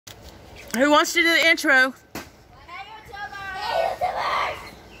Who wants to do the intro? Hey, YouTubers!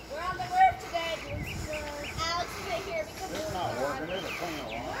 We're on the roof today. Alex is here because it's not working. It'll clean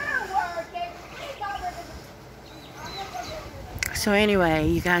along. So anyway,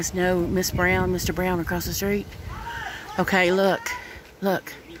 you guys know Miss Brown, Mr. Brown across the street? Okay, look.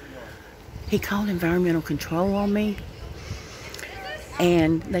 He called environmental control on me.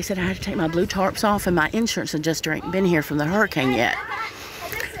 And they said I had to take my blue tarps off, and my insurance had just been here from the hurricane yet.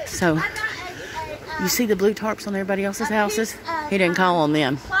 So, you see the blue tarps on everybody else's houses? He didn't call on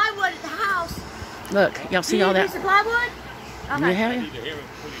them. Plywood at the house. Look, y'all see all that? Plywood? You have it?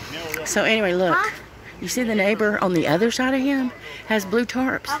 So anyway, look. You see the neighbor on the other side of him has blue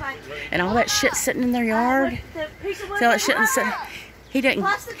tarps. And all that shit sitting in their yard. See all that shit He didn't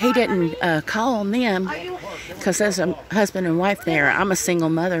call on them because there's a husband and wife there. I'm a single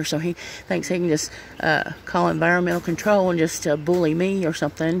mother, so he thinks he can just call environmental control and just bully me or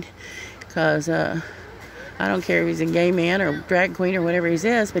something. Because I don't care if he's a gay man or drag queen or whatever he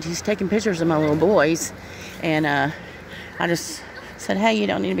is, but he's taking pictures of my little boys. And I just said, hey, you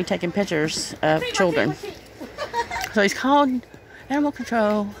don't need to be taking pictures of children. So he's called animal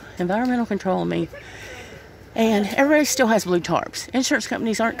control, environmental control on me. And everybody still has blue tarps. Insurance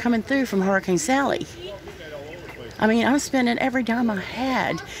companies aren't coming through from Hurricane Sally. I mean, I'm spending every dime I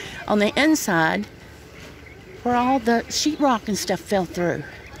had on the inside where all the sheetrock and stuff fell through.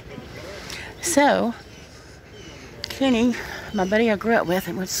 So, Kenny, my buddy I grew up with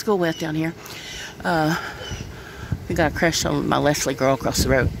and went to school with down here, we got a crush on my Leslie girl across the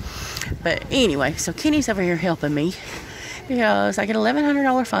road. But anyway, so Kenny's over here helping me. Because I get an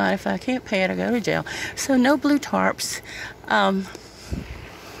 $1,100 fine. If I can't pay it, I go to jail. So no blue tarps.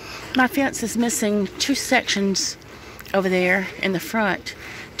 My fence is missing 2 sections over there in the front.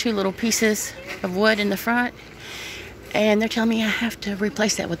 2 little pieces of wood in the front. And they're telling me I have to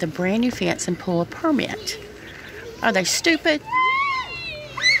replace that with a brand new fence and pull a permit. Are they stupid?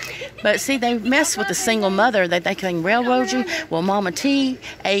 But see, they mess with a single mother that they can railroad you. Well, Mama T,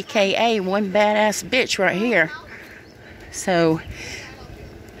 a.k.a. one badass bitch right here. So,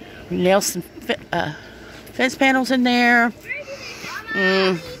 nailed some fence panels in there.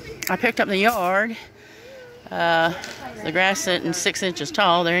 I picked up the yard. The grass isn't 6 inches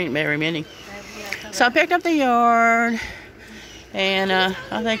tall. There ain't very many. So I picked up the yard. And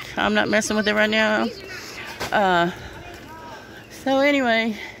I think I'm not messing with it right now. So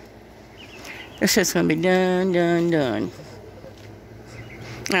anyway, this shit's going to be done.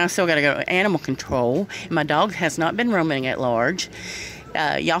 I still got to go to animal control. My dog has not been roaming at large.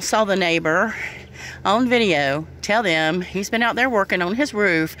 Y'all saw the neighbor on video. Tell them he's been out there working on his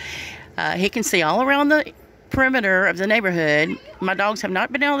roof. He can see all around the perimeter of the neighborhood. My dogs have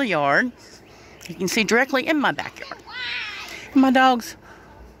not been out of the yard. He can see directly in my backyard. And my dogs,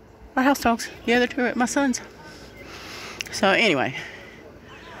 our house dogs, the other 2 are at my son's. So anyway,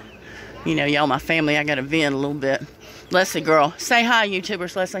 you know, y'all my family. I got to vent a little bit. Leslie girl. Say hi,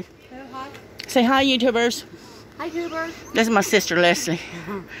 YouTubers, Leslie. Hi. Say hi, YouTubers. Hi, YouTubers. This is my sister, Leslie.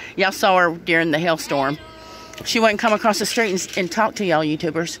 Y'all saw her during the hailstorm. She wouldn't come across the street and talk to y'all,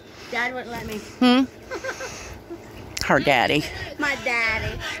 YouTubers. Dad wouldn't let me. Her daddy. My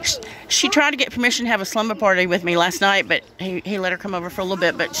daddy. She tried to get permission to have a slumber party with me last night, but he let her come over for a little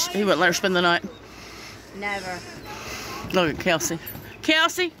bit, but he wouldn't let her spend the night. Never. Look at Kelsey.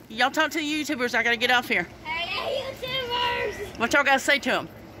 Kelsey, y'all talk to the YouTubers. I got to get off here. Hey, YouTubers! What y'all got to say to them?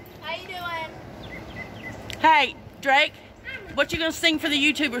 How you doing? Hey, Drake, what you going to sing for the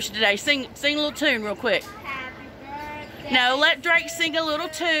YouTubers today? Sing a little tune real quick. Happy birthday. No, let Drake sing a little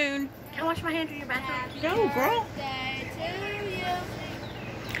tune. Can I wash my hands in your bathroom? Go, girl. Birthday to you.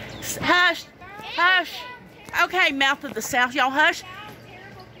 Hush. Okay, mouth of the South. Y'all hush.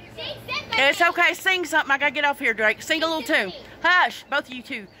 It's okay. Sing something. I got to get off here, Drake. Sing a little tune. Hush. Both of you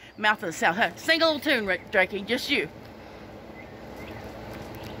two. Mouth of the South. Hush. Sing a little tune, Drakey. Just you.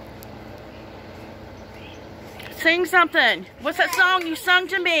 Sing something. What's that song you sung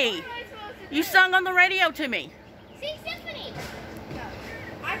to me? You sung on the radio to me. Sing symphony.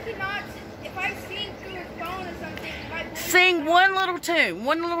 I cannot, if I sing through a phone or something, my voice... Sing one little tune,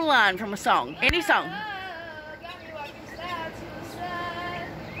 one little line from a song. Any song.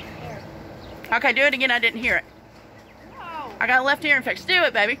 Okay, do it again. I didn't hear it. No. I got a left ear infection. Do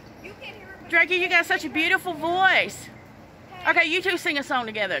it, baby. You can't hear it. Drakey, you got such a beautiful voice. Okay, you two sing a song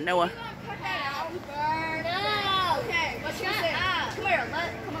together, Noah. No. Okay, what you say? Come here,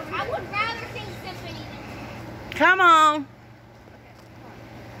 come over here. I would rather sing symphony than... Come on.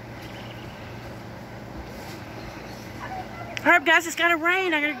 Hurry up, guys. It's got to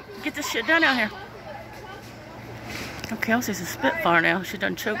rain. I got to get this shit done out here. Oh, Kelsey's a spitfire now. She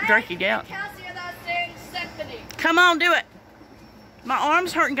done choked Drakey out. Kelsey are not saying symphony. Come on, do it. My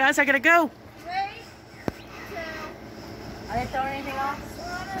arm's hurting, guys. I gotta go. 3, 2. Are they throwing anything off?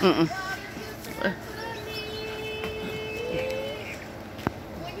 Mm-mm.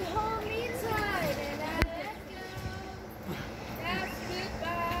 When you hold me tight and I let go, that's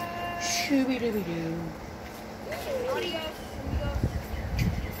goodbye. Shooby-dooby-doo. Adios,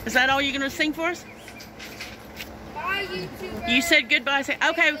 amigos. Is that all you're gonna sing for us? Bye, YouTubers. You said goodbye. Say,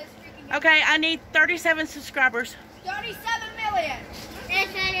 okay. Okay, I need 37 subscribers. 37 million.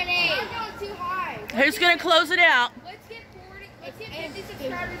 That's what it is. I'm going too high. Who's gonna close it out? Let's get 40. Let's get 50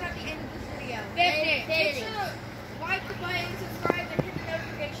 subscribers at the end of this video. 50. Make sure to like the button, subscribe, and hit the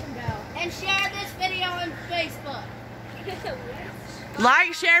notification bell. And share this video on Facebook.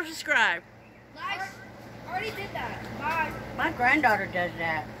 Like, share, subscribe. Like, already did that. Bye. My granddaughter does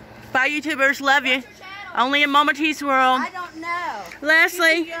that. Bye, YouTubers. Love you. What's your channel? Only in Mama T's world. I don't know.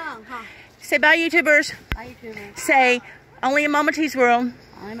 Leslie, She's too young, huh? say bye, YouTubers. Bye, YouTuber. Say only in Mama T's world.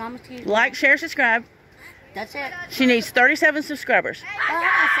 I'm Mama T. Like, share, subscribe. That's it. She needs 37 subscribers.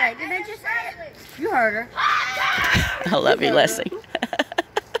 I say, did they just say it? You heard her. I love you, Leslie.